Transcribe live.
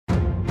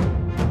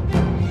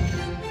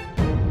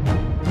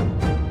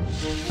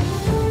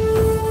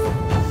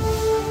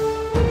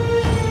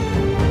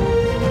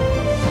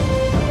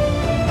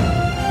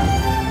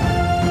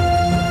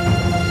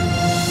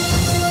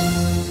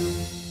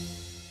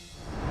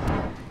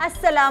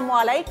Assalamu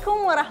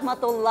alaikum wa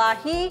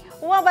rahmatullahi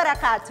wa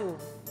barakatuh.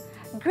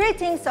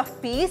 Greetings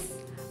of peace,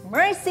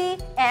 mercy,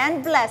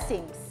 and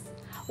blessings.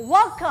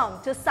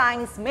 Welcome to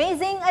Science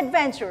Amazing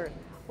Adventure,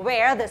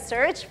 where the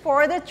search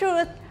for the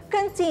truth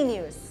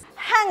continues.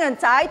 Hang on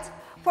tight,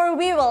 for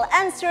we will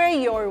answer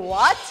your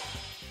what,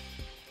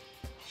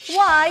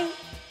 why,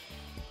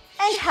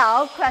 and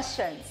how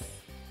questions.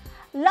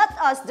 Let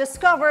us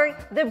discover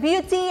the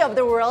beauty of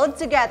the world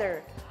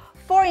together.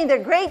 For in the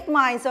great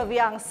minds of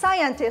young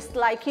scientists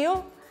like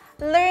you,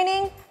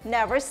 learning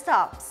never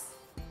stops.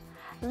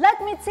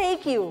 Let me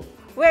take you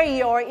where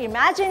your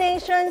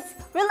imaginations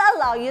will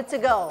allow you to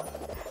go.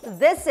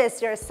 This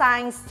is your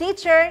science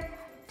teacher,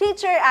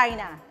 Teacher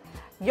Aynah,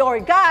 your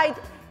guide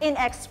in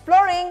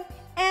exploring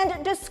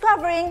and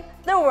discovering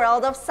the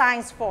world of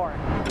science for.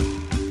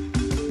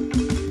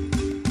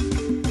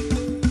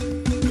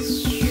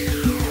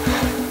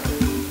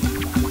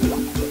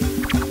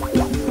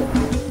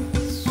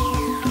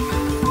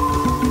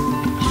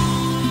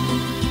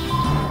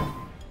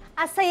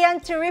 A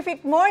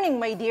scientific morning,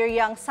 my dear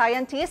young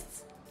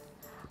scientists.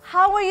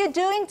 How are you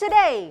doing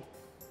today?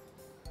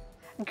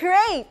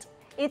 Great!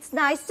 It's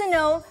nice to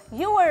know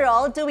you are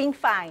all doing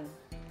fine.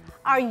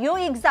 Are you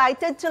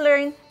excited to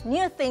learn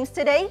new things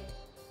today?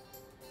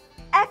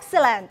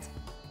 Excellent!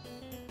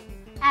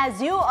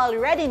 As you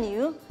already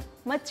knew,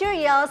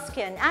 materials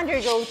can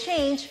undergo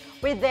change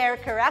with their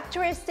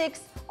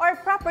characteristics or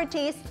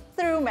properties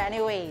through many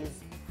ways.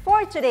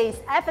 For today's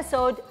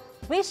episode,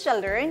 we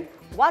shall learn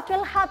what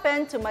will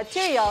happen to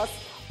materials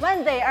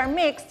when they are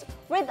mixed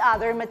with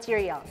other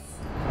materials.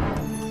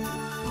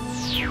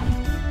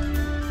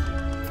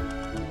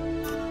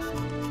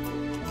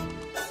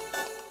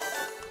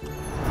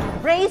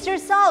 Brace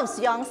yourselves,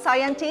 young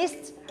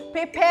scientists.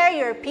 Prepare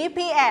your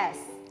PPS,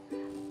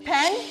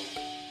 pen,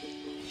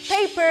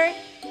 paper,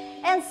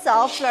 and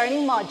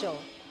self-learning module,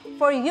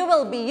 for you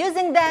will be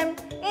using them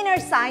in our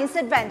science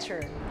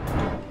adventure.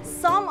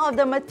 Some of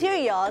the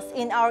materials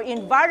in our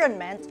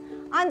environment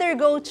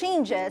undergo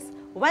changes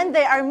when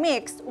they are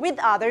mixed with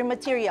other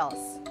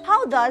materials.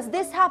 How does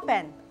this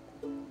happen?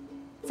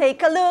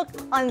 Take a look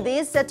on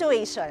this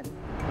situation.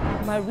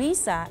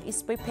 Marisa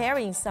is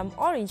preparing some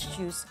orange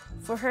juice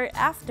for her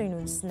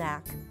afternoon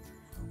snack.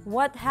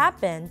 What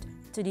happened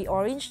to the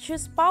orange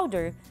juice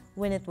powder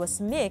when it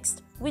was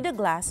mixed with a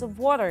glass of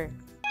water?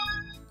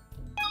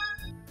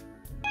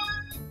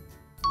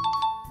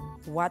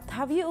 What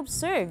have you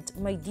observed,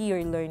 my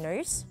dear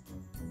learners?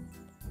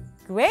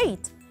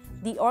 Great!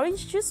 The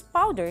orange juice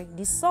powder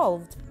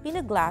dissolved in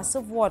a glass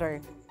of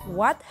water.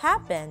 What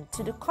happened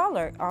to the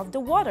color of the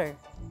water?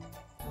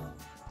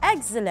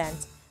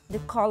 Excellent! The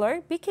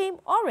color became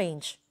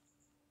orange.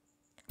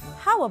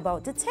 How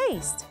about the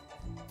taste?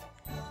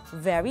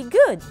 Very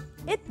good!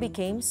 It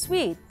became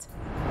sweet.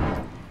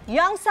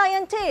 Young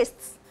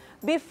scientists,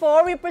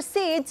 before we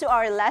proceed to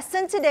our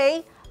lesson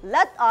today,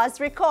 let us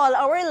recall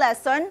our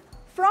lesson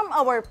from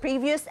our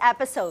previous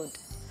episode.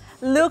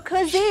 Look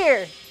who's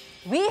here!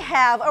 We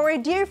have our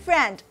dear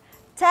friend,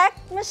 Tech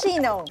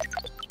Machino.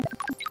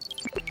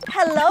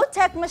 Hello,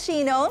 Tech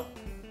Machino.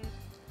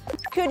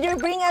 Could you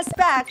bring us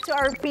back to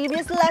our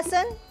previous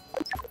lesson?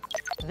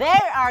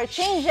 There are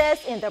changes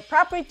in the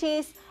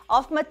properties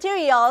of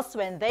materials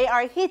when they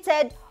are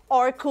heated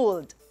or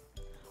cooled.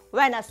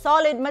 When a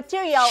solid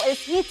material is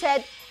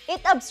heated, it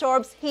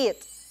absorbs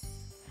heat.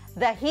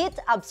 The heat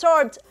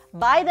absorbed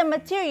by the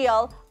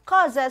material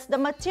causes the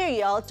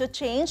material to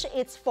change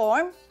its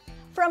form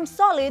from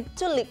solid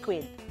to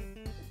liquid.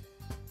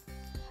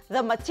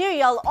 The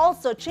material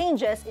also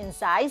changes in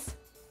size,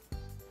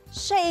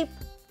 shape,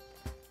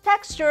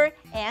 texture,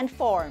 and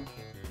form.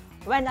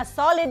 When a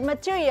solid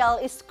material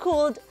is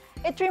cooled,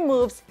 it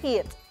removes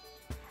heat.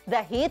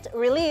 The heat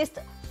released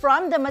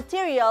from the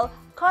material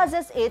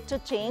causes it to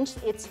change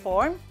its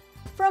form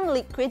from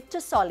liquid to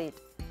solid.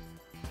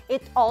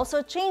 It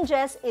also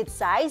changes its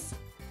size,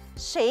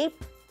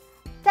 shape,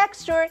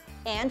 texture,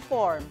 and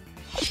form.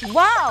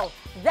 Wow!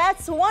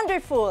 That's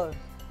wonderful!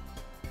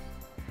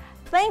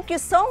 Thank you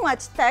so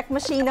much, Tech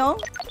Machino.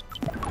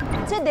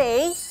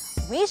 Today,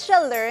 we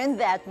shall learn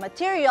that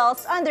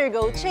materials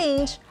undergo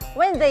change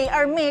when they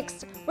are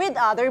mixed with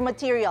other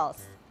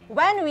materials.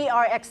 When we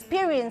are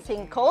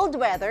experiencing cold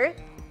weather,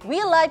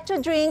 we like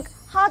to drink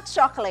hot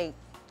chocolate.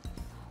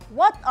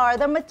 What are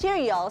the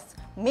materials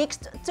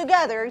mixed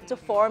together to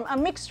form a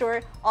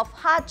mixture of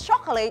hot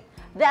chocolate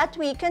that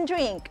we can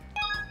drink?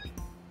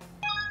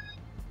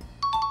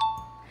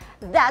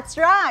 That's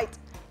right!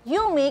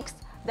 You mix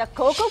the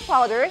cocoa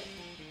powder,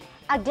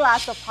 a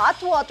glass of hot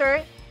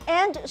water,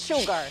 and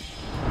sugar.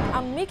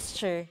 A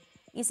mixture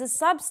is a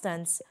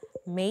substance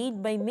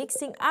made by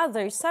mixing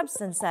other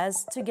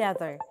substances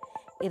together.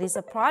 It is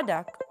a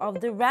product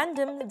of the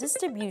random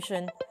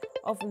distribution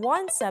of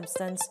one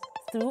substance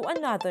through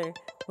another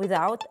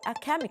without a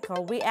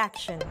chemical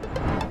reaction.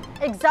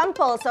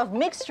 Examples of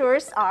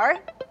mixtures are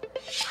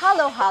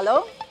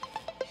halo-halo,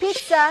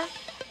 pizza,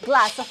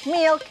 glass of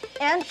milk,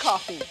 and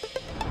coffee.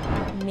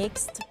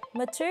 Mixed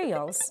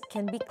materials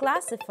can be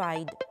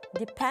classified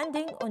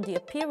depending on the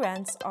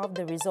appearance of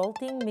the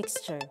resulting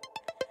mixture.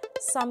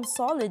 Some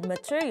solid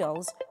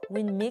materials,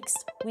 when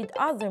mixed with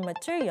other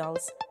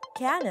materials,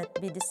 cannot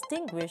be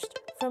distinguished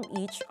from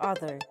each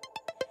other.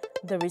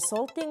 The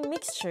resulting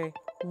mixture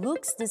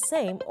looks the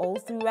same all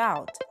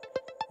throughout.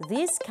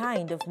 This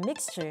kind of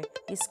mixture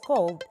is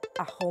called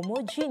a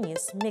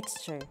homogeneous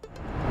mixture.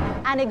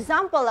 An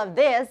example of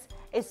this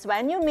is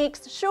when you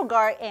mix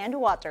sugar and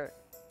water.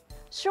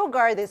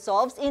 Sugar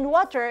dissolves in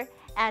water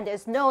and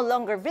is no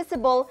longer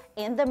visible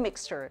in the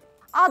mixture.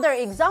 Other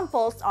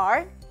examples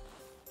are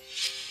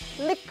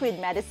liquid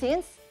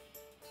medicines,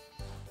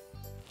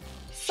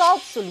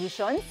 salt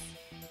solutions,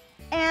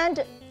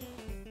 and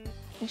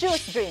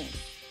juice drinks.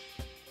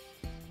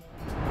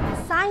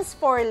 Science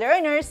for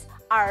learners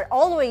are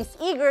always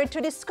eager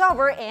to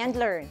discover and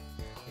learn.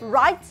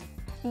 Right?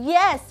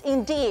 Yes,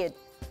 indeed.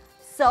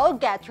 So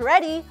get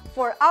ready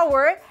for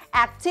our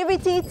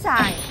activity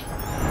time.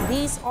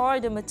 These are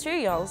the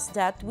materials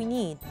that we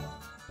need: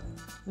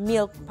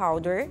 milk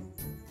powder,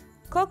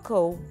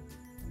 cocoa,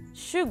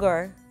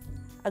 sugar,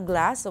 a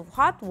glass of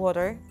hot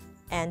water,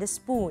 and a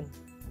spoon.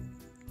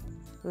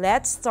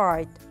 Let's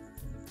start.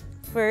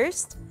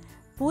 First,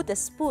 put a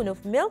spoon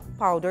of milk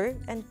powder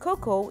and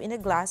cocoa in a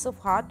glass of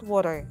hot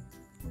water.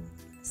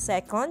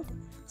 Second,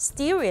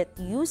 stir it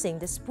using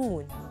the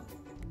spoon.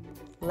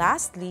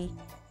 Lastly,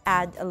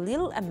 add a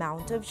little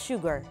amount of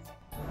sugar.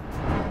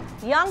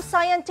 Young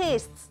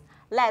scientists,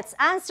 let's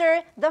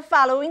answer the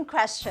following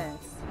questions.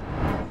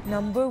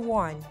 Number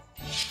 1.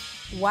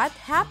 What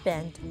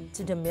happened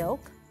to the milk,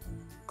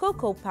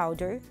 cocoa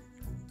powder,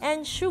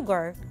 and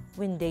sugar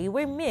when they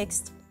were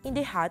mixed in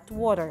the hot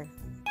water?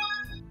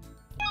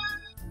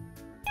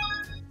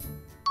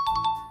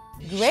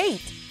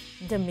 Great!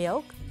 The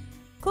milk,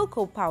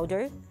 cocoa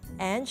powder,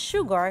 and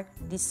sugar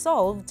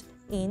dissolved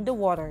in the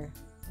water.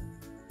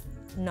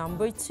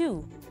 Number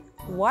 2.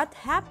 What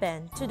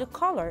happened to the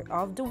color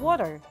of the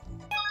water?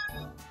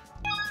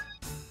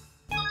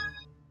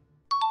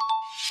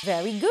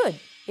 Very good!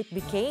 It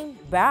became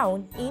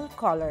brown in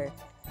color.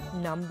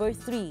 Number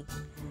 3.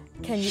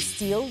 Can you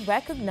still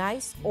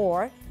recognize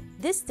or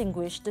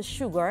distinguish the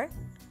sugar,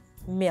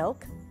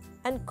 milk,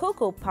 and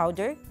cocoa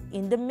powder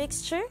in the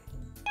mixture?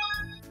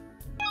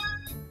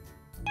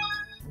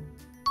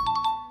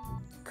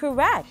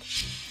 Correct!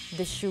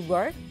 The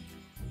sugar,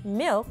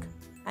 milk,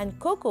 and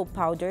cocoa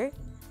powder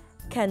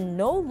can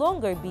no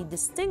longer be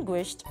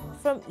distinguished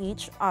from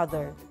each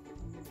other.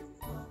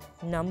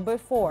 Number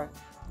 4.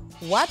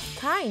 What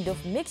kind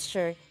of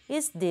mixture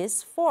is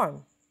this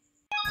form?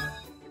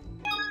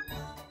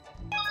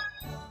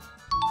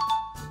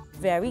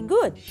 Very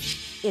good!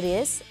 It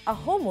is a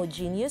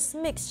homogeneous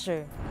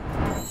mixture.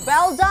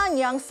 Well done,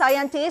 young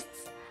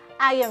scientists!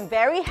 I am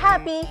very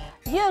happy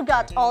you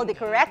got all the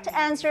correct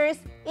answers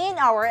in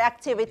our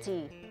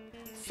activity.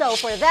 So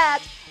for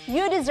that,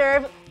 you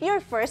deserve your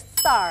first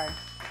star.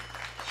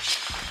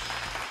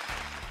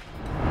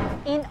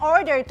 In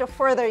order to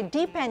further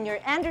deepen your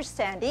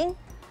understanding,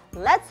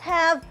 let's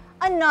have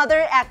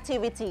another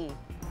activity.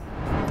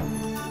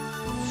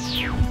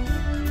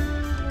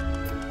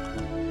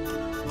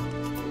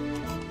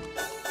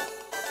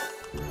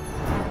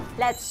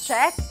 Let's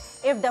check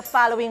if the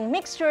following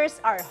mixtures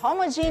are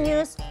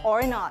homogeneous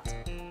or not.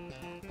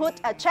 Put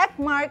a check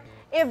mark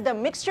if the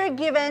mixture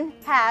given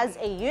has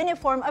a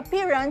uniform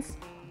appearance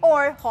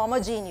or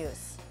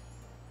homogeneous,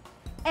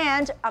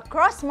 and a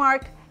cross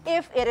mark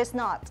if it is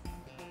not.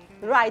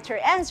 Write your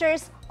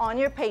answers on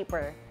your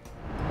paper.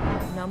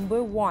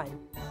 Number 1.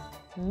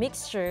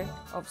 Mixture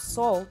of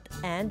salt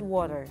and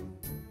water.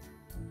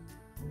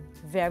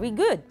 Very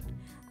good!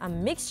 A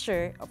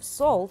mixture of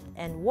salt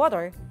and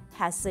water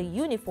has a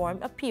uniform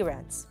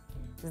appearance.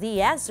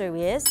 The answer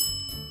is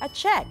a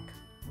check.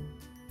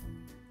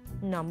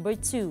 Number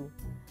 2.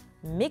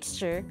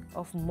 Mixture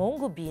of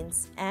mungo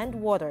beans and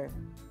water.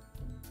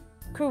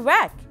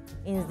 Correct!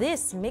 In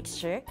this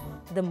mixture,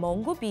 the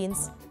mungo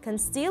beans can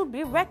still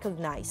be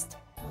recognized.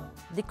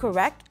 The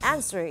correct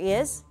answer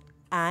is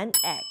an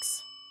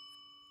X.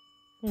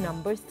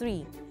 Number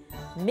 3.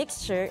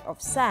 Mixture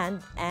of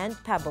sand and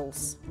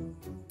pebbles.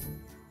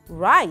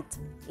 Right!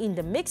 In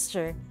the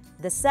mixture,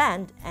 the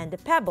sand and the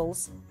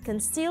pebbles can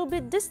still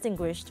be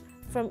distinguished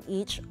from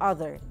each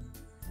other.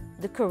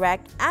 The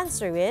correct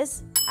answer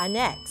is an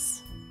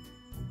X.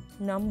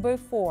 Number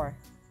 4.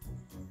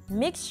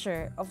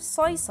 Mixture of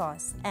soy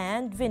sauce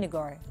and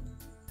vinegar.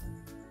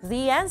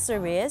 The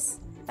answer is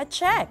a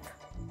check.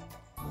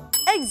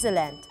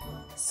 Excellent!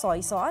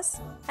 Soy sauce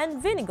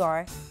and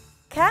vinegar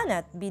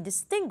cannot be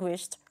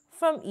distinguished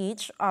from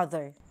each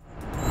other.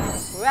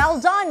 Well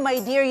done, my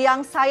dear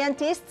young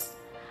scientists!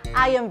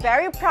 I am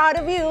very proud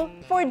of you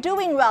for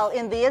doing well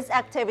in this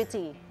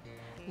activity.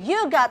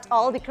 You got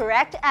all the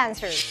correct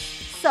answers.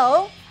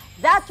 So,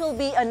 that will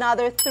be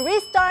another 3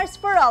 stars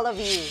for all of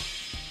you.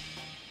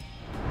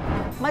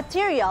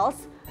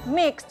 Materials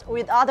mixed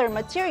with other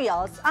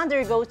materials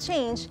undergo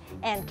change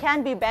and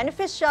can be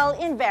beneficial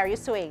in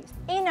various ways.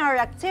 In our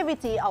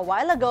activity a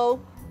while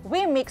ago,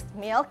 we mixed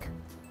milk,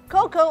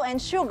 cocoa,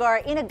 and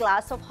sugar in a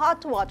glass of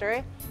hot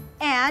water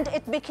and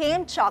it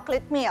became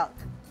chocolate milk.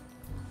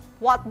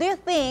 What do you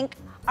think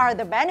are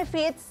the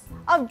benefits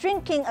of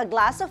drinking a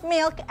glass of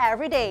milk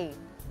every day?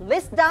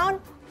 List down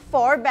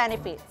 4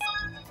 benefits.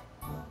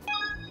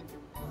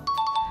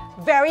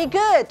 Very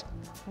good!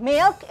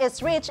 Milk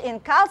is rich in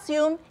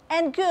calcium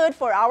and good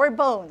for our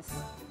bones.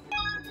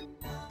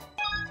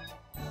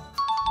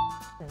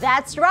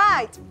 That's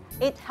right!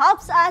 It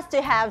helps us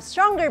to have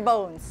stronger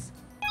bones.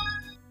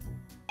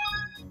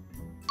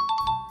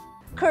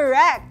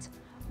 Correct!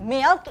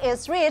 Milk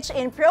is rich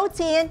in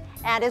protein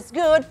and is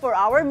good for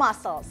our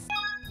muscles.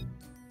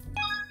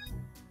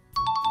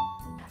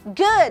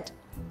 Good!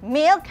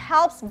 Milk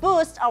helps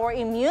boost our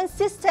immune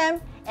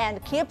system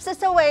and keeps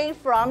us away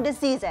from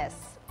diseases.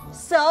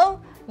 So,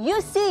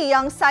 you see,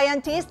 young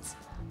scientists,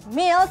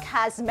 milk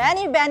has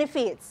many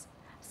benefits.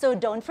 So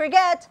don't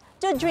forget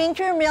to drink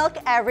your milk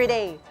every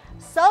day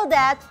so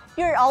that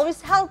you're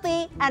always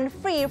healthy and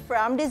free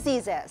from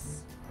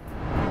diseases.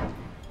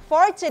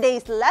 For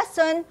today's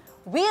lesson,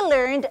 we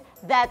learned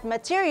that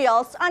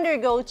materials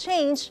undergo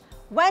change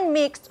when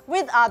mixed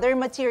with other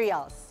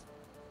materials.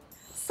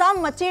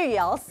 Some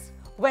materials,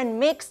 when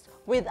mixed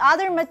with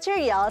other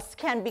materials,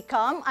 can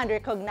become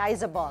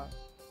unrecognizable.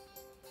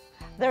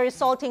 The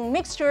resulting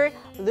mixture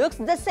looks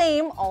the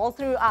same all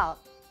throughout.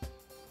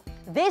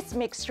 This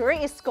mixture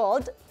is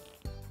called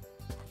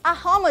a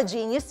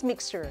homogeneous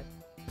mixture.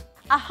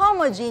 A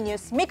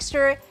homogeneous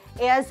mixture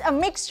is a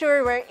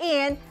mixture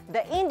wherein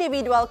the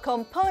individual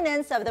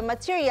components of the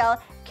material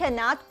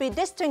cannot be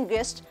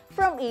distinguished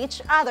from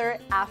each other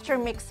after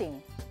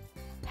mixing.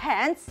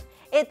 Hence,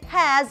 it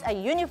has a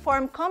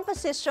uniform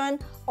composition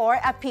or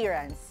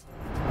appearance.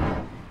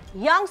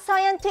 Young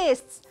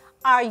scientists,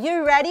 are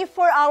you ready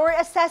for our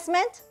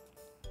assessment?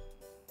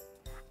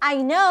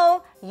 I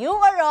know you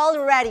are all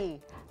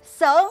ready.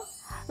 So,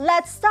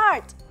 let's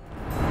start.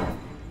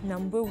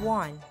 Number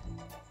 1.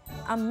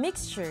 A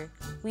mixture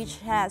which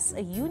has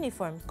a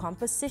uniform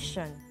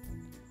composition.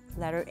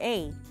 Letter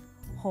A,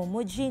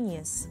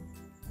 homogeneous.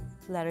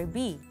 Letter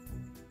B,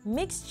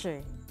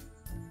 mixture.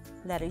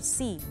 Letter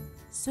C,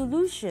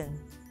 solution.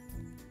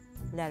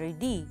 Letter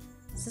D,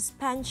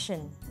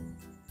 suspension.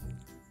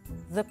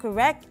 The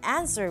correct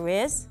answer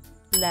is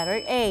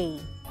letter A.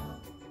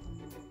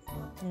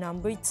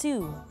 Number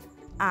 2.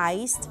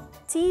 Iced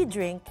tea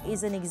drink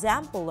is an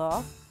example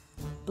of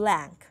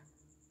blank.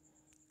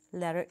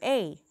 Letter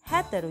A,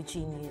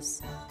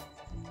 heterogeneous.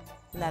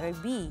 Letter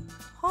B,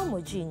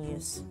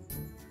 homogeneous.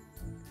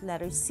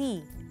 Letter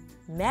C,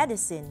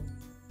 medicine.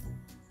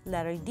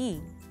 Letter D,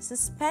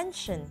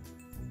 suspension.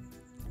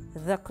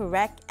 The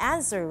correct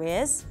answer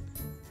is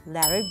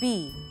letter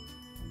B.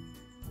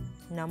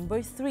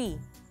 Number 3.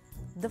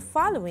 The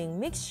following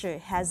mixture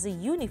has a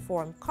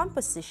uniform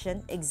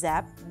composition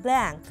except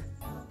blank.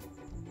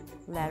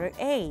 Letter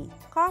A,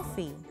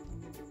 coffee.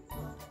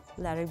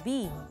 Letter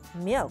B,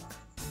 milk.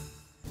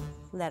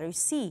 Letter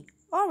C,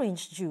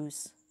 orange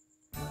juice.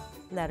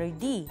 Letter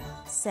D,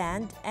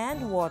 sand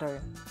and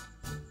water.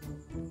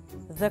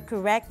 The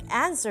correct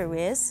answer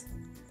is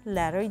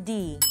letter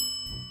D.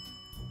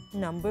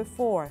 Number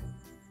 4.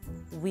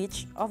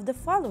 Which of the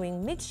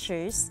following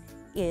mixtures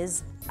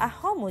is a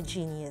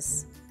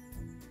homogeneous?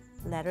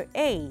 Letter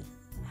A,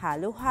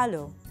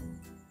 halo-halo.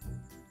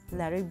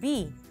 Letter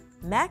B,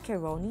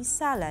 macaroni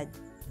salad.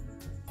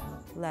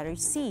 Letter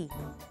C,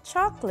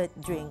 chocolate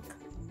drink.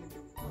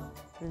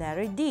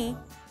 Letter D,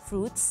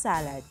 fruit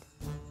salad.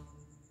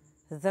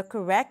 The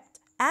correct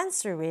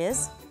answer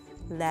is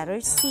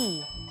letter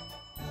C.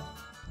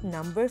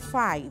 Number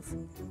 5.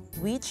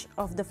 Which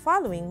of the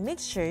following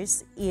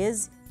mixtures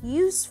is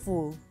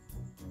useful?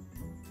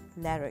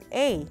 Letter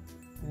A,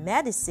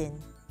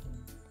 medicine.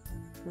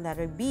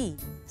 Letter B,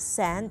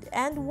 sand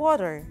and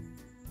water.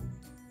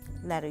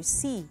 Letter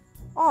C,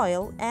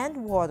 oil and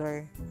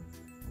water.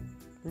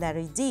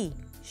 Letter D,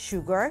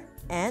 sugar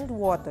and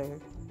water.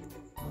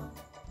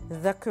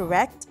 The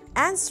correct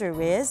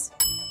answer is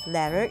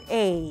letter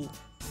A.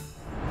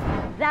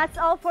 That's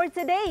all for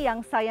today,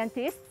 young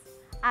scientists.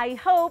 I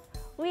hope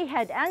we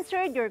had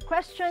answered your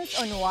questions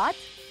on what,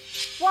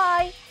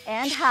 why,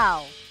 and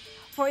how.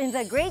 For in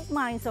the great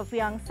minds of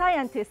young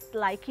scientists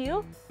like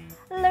you,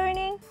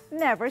 learning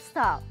never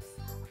stops.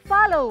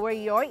 Follow where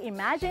your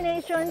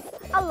imaginations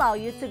allow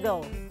you to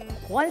go.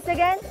 Once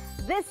again,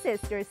 this is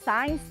your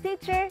science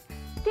teacher,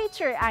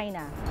 Teacher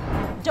Aynah.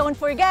 Don't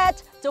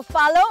forget to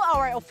follow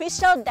our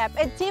official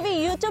DepEd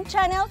TV YouTube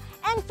channel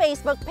and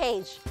Facebook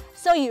page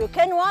so you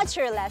can watch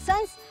your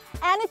lessons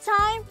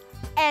anytime,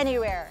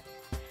 anywhere.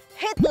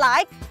 Hit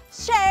like,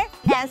 share,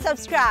 and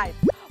subscribe.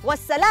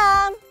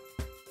 Wassalam!